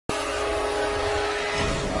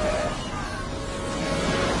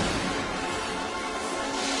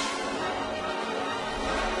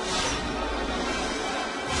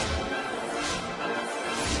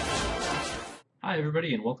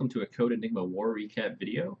everybody, and welcome to a Code Enigma War Recap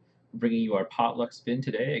video. We're bringing you our Potluck spin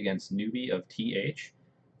today against Newby of TH.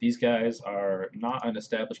 These guys are not an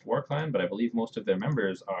established war clan, but I believe most of their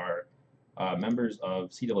members are members of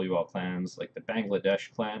CWL clans, like the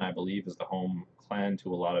Bangladesh clan, I believe, is the home clan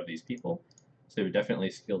to a lot of these people. So they were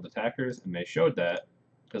definitely skilled attackers, and they showed that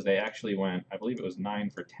because they actually went, I believe it was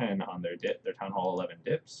 9 for 10 on their Town Hall 11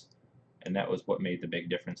 dips, and that was what made the big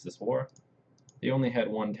difference this war. They only had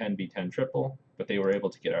one 10v10 triple, but they were able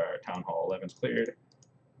to get our Town Hall 11s cleared,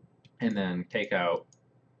 and then take out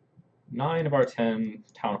 9 of our 10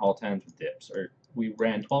 Town Hall 10s with dips. Or we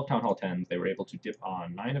ran 12 Town Hall 10s, they were able to dip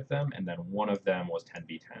on 9 of them, and then one of them was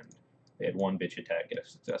 10v10. They had one bitch attack get a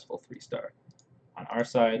successful 3-star. On our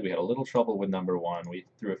side, we had a little trouble with number 1. We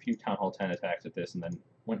threw a few Town Hall 10 attacks at this, and then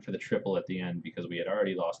went for the triple at the end because we had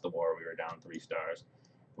already lost the war. We were down 3 stars.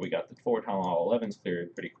 We got the 4 Town Hall 11s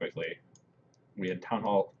cleared pretty quickly. We had Town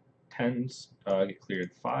Hall 10s get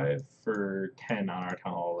cleared 5 for 10 on our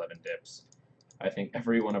Town Hall 11 dips. I think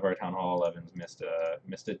every one of our Town Hall 11s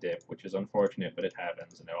missed a dip, which is unfortunate, but it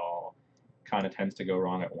happens, and it all kind of tends to go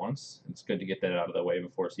wrong at once. It's good to get that out of the way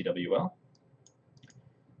before CWL.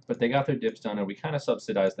 But they got their dips done, and we kind of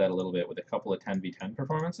subsidized that a little bit with a couple of 10v10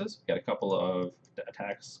 performances. We got a couple of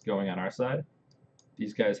attacks going on our side.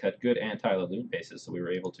 These guys had good anti-Laloon bases, so we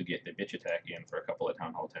were able to get the bitch attack in for a couple of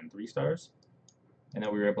Town Hall 10 3-stars. And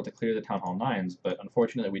then we were able to clear the Town Hall 9s, but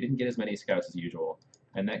unfortunately we didn't get as many scouts as usual,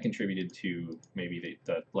 and that contributed to maybe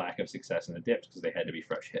the lack of success in the dips because they had to be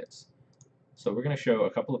fresh hits. So we're going to show a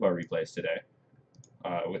couple of our replays today.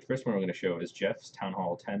 With the first one we're going to show is Jeff's Town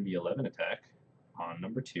Hall 10v11 attack on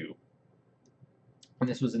number 2. And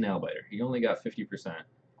this was a nail biter. He only got 50%.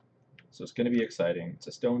 So it's going to be exciting. It's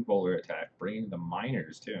a stone bowler attack, bringing the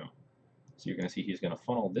miners too. So you're going to see he's going to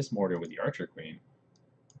funnel this mortar with the Archer Queen.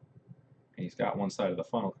 And he's got one side of the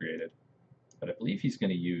funnel created. But I believe he's going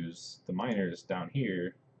to use the miners down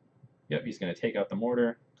here. Yep, he's going to take out the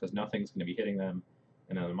mortar because nothing's going to be hitting them.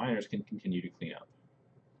 And then the miners can continue to clean up.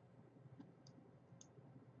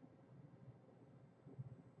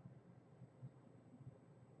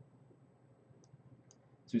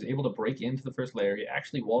 So he's able to break into the first layer. He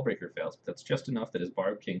actually wall breaker fails, but that's just enough that his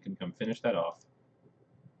Barb King can come finish that off.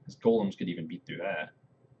 His golems could even beat through that.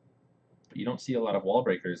 But you don't see a lot of wall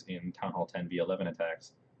breakers in Town Hall 10v11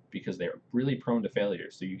 attacks because they're really prone to failure.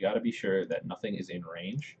 So you got to be sure that nothing is in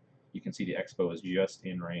range. You can see the Expo is just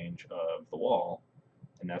in range of the wall,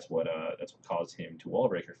 and that's what caused him to wall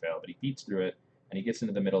breaker fail. But he beats through it, and he gets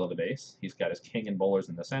into the middle of the base. He's got his king and bowlers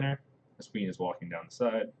in the center. His queen is walking down the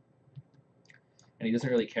side. And he doesn't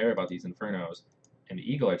really care about these Infernos and the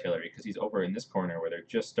Eagle Artillery because he's over in this corner where they're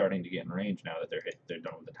just starting to get in range now that they're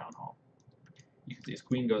done with the Town Hall. You can see his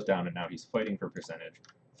queen goes down, and now he's fighting for percentage.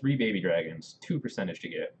 3 baby dragons, 2 percentage to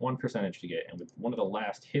get, 1 percentage to get, and with one of the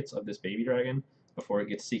last hits of this baby dragon before it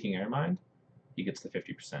gets Seeking Airmind, he gets the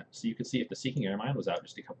 50%. So you can see if the Seeking Airmind was out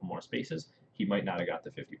just a couple more spaces, he might not have got the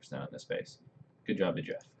 50% on this space. Good job to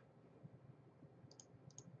Jeff.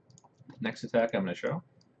 Next attack I'm going to show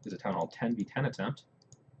is a Town Hall 10v10 attempt.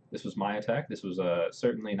 This was my attack. This was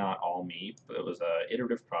certainly not all me, but it was an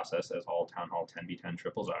iterative process, as all Town Hall 10v10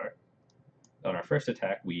 triples are. On our first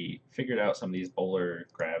attack, we figured out some of these bowler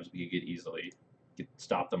grabs we could get easily,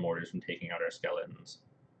 stop the mortars from taking out our skeletons.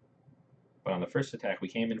 But on the first attack, we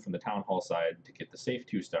came in from the Town Hall side to get the safe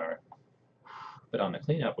 2-star. But on the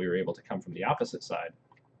cleanup, we were able to come from the opposite side,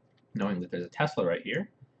 knowing that there's a Tesla right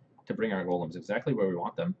here, to bring our golems exactly where we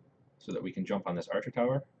want them, so that we can jump on this Archer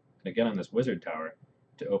Tower, and again on this Wizard Tower,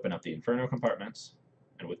 to open up the Inferno compartments.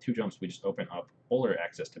 And with 2 jumps, we just open up bowler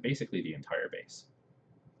access to basically the entire base.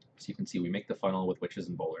 So you can see we make the funnel with witches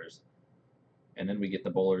and bowlers, and then we get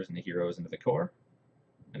the bowlers and the heroes into the core,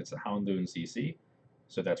 and it's a Houndloon CC,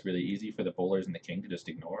 so that's really easy for the bowlers and the king to just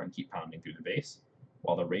ignore and keep pounding through the base,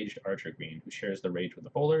 while the raged Archer Queen, who shares the rage with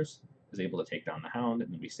the bowlers, is able to take down the Hound,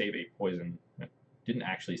 and then we save a poison. Didn't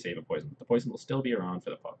actually save a poison, but the poison will still be around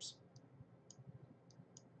for the pups.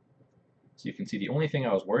 So you can see the only thing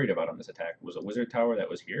I was worried about on this attack was a Wizard Tower that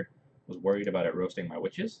was here. I was worried about it roasting my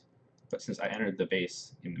witches, but since I entered the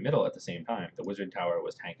base in the middle at the same time, the Wizard Tower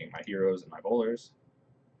was tanking my heroes and my bowlers,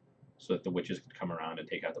 so that the witches could come around and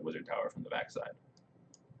take out the Wizard Tower from the backside.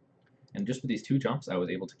 And just with these 2 jumps, I was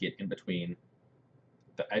able to get in between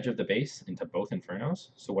the edge of the base into both Infernos.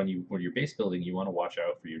 So when you're base building, you want to watch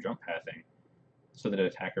out for your jump pathing, so that an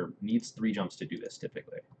attacker needs 3 jumps to do this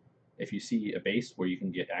typically. If you see a base where you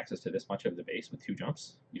can get access to this much of the base with 2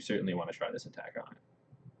 jumps, you certainly want to try this attack on it.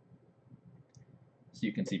 So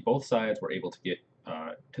you can see both sides were able to get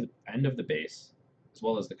to the end of the base as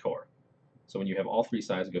well as the core. So when you have all 3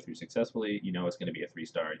 sides go through successfully, you know it's going to be a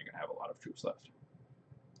 3-star and you're going to have a lot of troops left.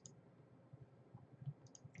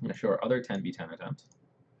 I'm going to show our other 10b10 attempt,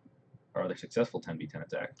 our other successful 10b10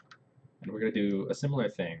 attack, and we're going to do a similar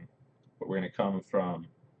thing, but we're going to come from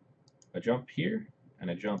a jump here and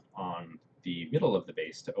a jump on the middle of the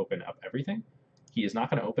base to open up everything. He is not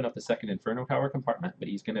going to open up the second Inferno Tower compartment, but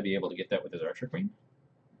he's going to be able to get that with his Archer Queen.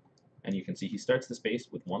 And you can see he starts the space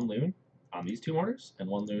with one loon on these two mortars and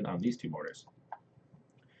one loon on these two mortars.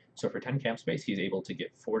 So for 10 camp space, he's able to get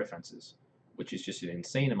 4 defenses, which is just an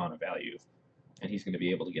insane amount of value. And he's going to be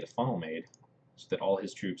able to get a funnel made so that all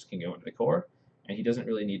his troops can go into the core, and he doesn't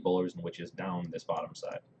really need bowlers and witches down this bottom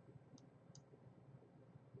side.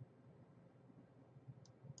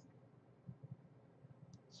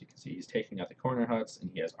 So you can see he's taking out the corner huts, and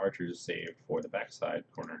he has archers saved for the backside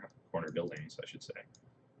corner buildings, I should say.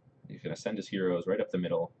 He's going to send his heroes right up the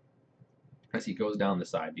middle as he goes down the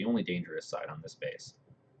side, the only dangerous side on this base,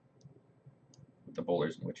 with the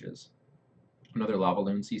bowlers and witches. Another lava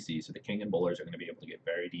loon CC, so the king and bowlers are going to be able to get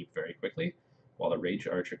very deep very quickly, while the raged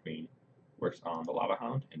Archer Queen works on the lava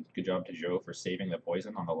hound. And good job to Joe for saving the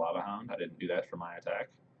poison on the lava hound. I didn't do that for my attack.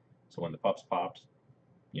 So when the pups popped,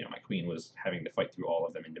 my queen was having to fight through all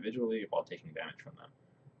of them individually while taking damage from them.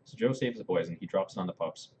 So Joe saves the poison, he drops it on the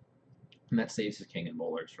pups, and that saves his king and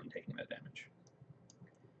bowlers from taking that damage.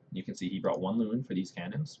 You can see he brought one loon for these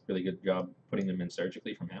cannons. Really good job putting them in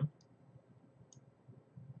surgically from him.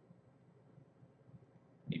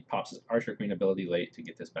 He pops his Archer Queen ability late to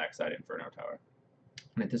get this backside Inferno Tower.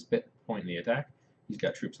 And at this point in the attack, he's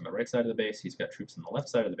got troops on the right side of the base, he's got troops on the left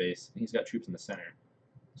side of the base, and he's got troops in the center.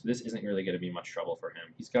 So this isn't really going to be much trouble for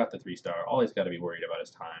him. He's got the 3-star. All he's got to be worried about is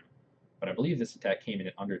time. But I believe this attack came in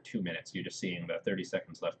at under 2 minutes. You're just seeing the 30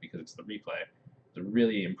 seconds left because it's the replay. It's a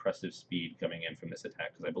really impressive speed coming in from this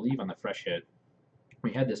attack, because I believe on the fresh hit,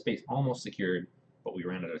 we had this base almost secured, but we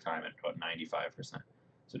ran out of time at about 95%.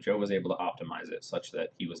 So Joe was able to optimize it such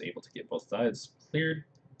that he was able to get both sides cleared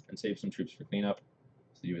and save some troops for cleanup,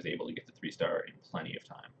 so he was able to get the 3-star in plenty of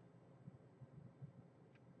time.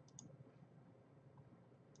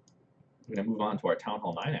 We're going to move on to our Town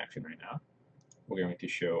Hall 9 action right now. We're going to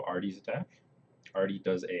show Artie's attack. Artie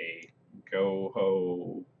does a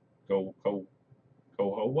go-ho-why?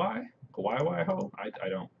 Go-why-why-ho?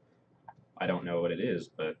 I don't know what it is,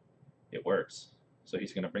 but it works. So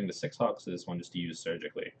he's going to bring the 6 hogs to this one just to use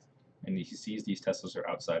surgically. And he sees these Teslas are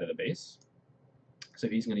outside of the base, so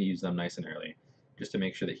he's going to use them nice and early, just to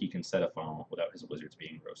make sure that he can set a funnel without his wizards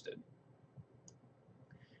being roasted. And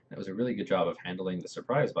it was a really good job of handling the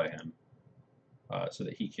surprise by him, so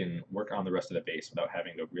that he can work on the rest of the base without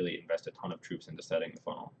having to really invest a ton of troops into setting the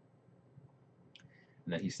funnel.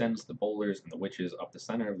 And then he sends the bowlers and the witches up the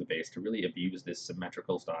center of the base to really abuse this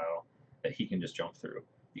symmetrical style that he can just jump through.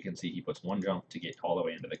 You can see he puts one jump to get all the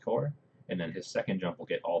way into the core, and then his second jump will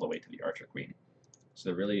get all the way to the Archer Queen.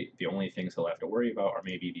 So really, the only things he'll have to worry about are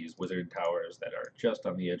maybe these wizard towers that are just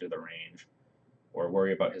on the edge of the range, or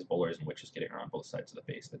worry about his bowlers and witches getting around both sides of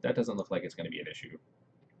the base. That doesn't look like it's going to be an issue.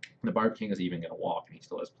 The Barb King is even going to walk, and he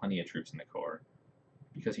still has plenty of troops in the core.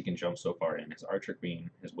 Because he can jump so far in, his Archer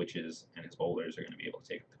Queen, his witches, and his bowlers are going to be able to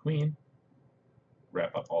take up the Queen,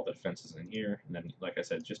 wrap up all the defenses in here, and then, like I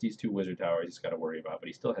said, just these 2 wizard towers he's got to worry about, but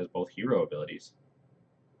he still has both hero abilities.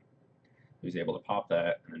 He's able to pop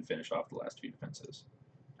that and then finish off the last 2 defenses.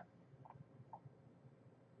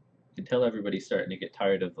 You can tell everybody's starting to get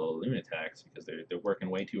tired of the loon attacks because they're working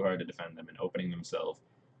way too hard to defend them and opening themselves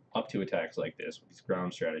up to attacks like this with these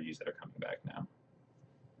ground strategies that are coming back now.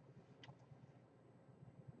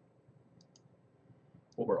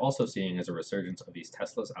 What we're also seeing is a resurgence of these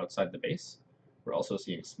Teslas outside the base. We're also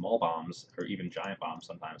seeing small bombs, or even giant bombs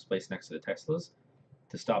sometimes, placed next to the Teslas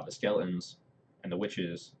to stop the skeletons and the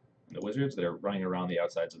witches and the wizards that are running around the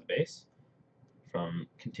outsides of the base from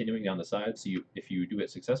continuing down the side. So if you do it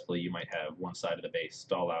successfully, you might have one side of the base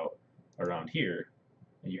stall out around here,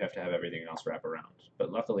 and you have to have everything else wrap around.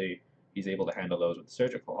 But luckily, he's able to handle those with the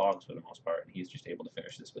surgical hogs for the most part, and he's just able to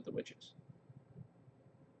finish this with the witches.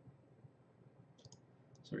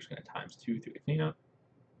 So we're just going to ×2 through the cleanup.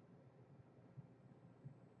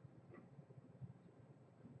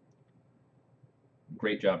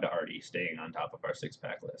 Great job to Artie staying on top of our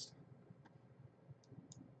 6-pack list.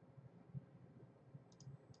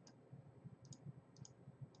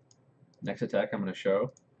 Next attack I'm going to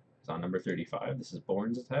show is on number 35. This is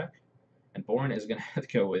Born's attack. And Born is going to have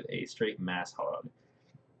to go with a straight mass hog.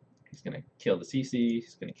 He's going to kill the CC,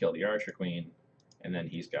 he's going to kill the Archer Queen, and then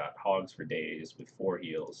he's got hogs for days with 4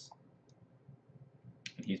 heals.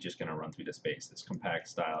 And he's just going to run through the space. This compact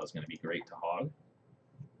style is going to be great to hog.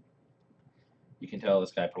 You can tell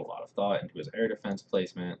this guy put a lot of thought into his air defense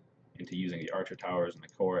placement, into using the archer towers in the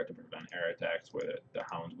core to prevent air attacks where the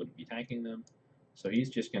hounds wouldn't be tanking them. So he's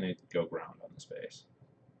just going to go ground on this base.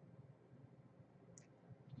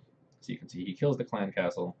 So you can see he kills the clan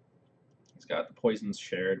castle. He's got the poisons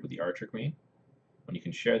shared with the archer queen. When you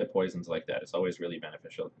can share the poisons like that, it's always really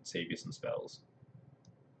beneficial. It can save you some spells.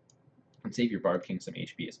 And save your Barb King some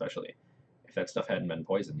HP, especially. If that stuff hadn't been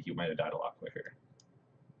poisoned, he might have died a lot quicker.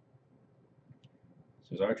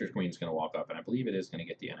 So his archer queen's going to walk up, and I believe it is going to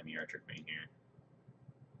get the enemy archer queen here.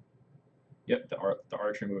 Yep, the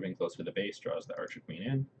archer moving close to the base draws the archer queen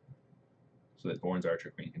in, so that Born's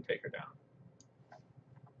archer queen can take her down.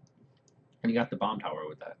 And you got the bomb tower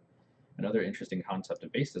with that. Another interesting concept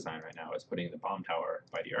of base design right now is putting the bomb tower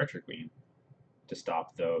by the archer queen to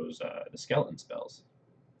stop those the skeleton spells.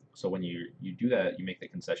 So when you do that, you make the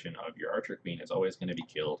concession of your archer queen is always going to be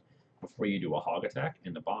killed before you do a hog attack,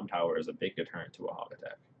 and the bomb tower is a big deterrent to a hog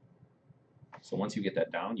attack. So once you get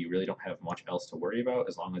that down, you really don't have much else to worry about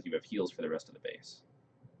as long as you have heals for the rest of the base.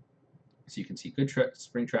 So you can see good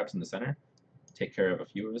spring traps in the center, take care of a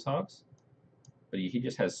few of his hogs, but he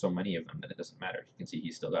just has so many of them that it doesn't matter. You can see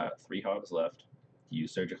he's still got 3 hogs left to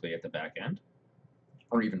use surgically at the back end,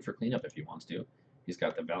 or even for cleanup if he wants to. He's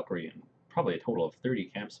got the Valkyrie and probably a total of 30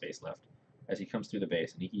 camp space left as he comes through the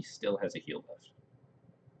base, and he still has a heal left.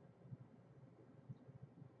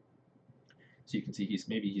 So you can see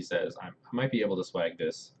he says, I might be able to swag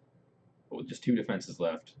this, but with just 2 defenses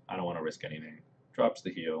left, I don't want to risk anything. Drops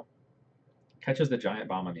the heal. Catches the giant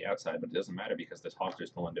bomb on the outside, but it doesn't matter because this hogs are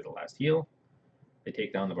still under the last heal. They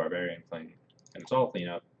take down the barbarian king, and it's all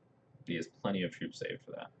cleanup. He has plenty of troops saved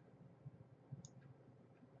for that.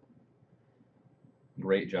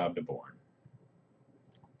 Great job to Born.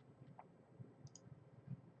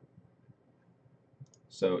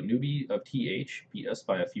 So Newby of TH beat us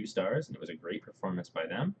by a few stars, and it was a great performance by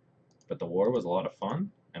them. But the war was a lot of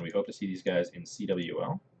fun, and we hope to see these guys in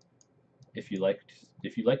CWL. If you like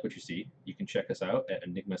what you see, you can check us out at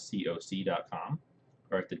enigmacoc.com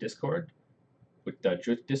or at the Discord. With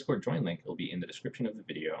the Discord join link, it'll be in the description of the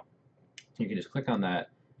video. You can just click on that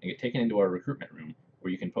and get taken into our recruitment room,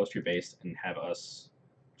 where you can post your base and have us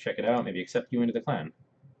check it out, maybe accept you into the clan.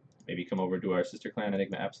 Maybe come over to our sister clan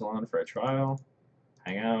Enigma Epsilon for a trial,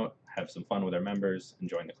 hang out, have some fun with our members, and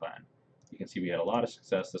join the clan. You can see we had a lot of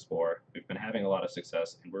success this war. We've been having a lot of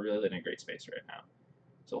success, and we're really in a great space right now.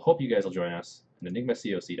 So hope you guys will join us at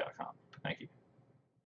enigmacoc.com. Thank you.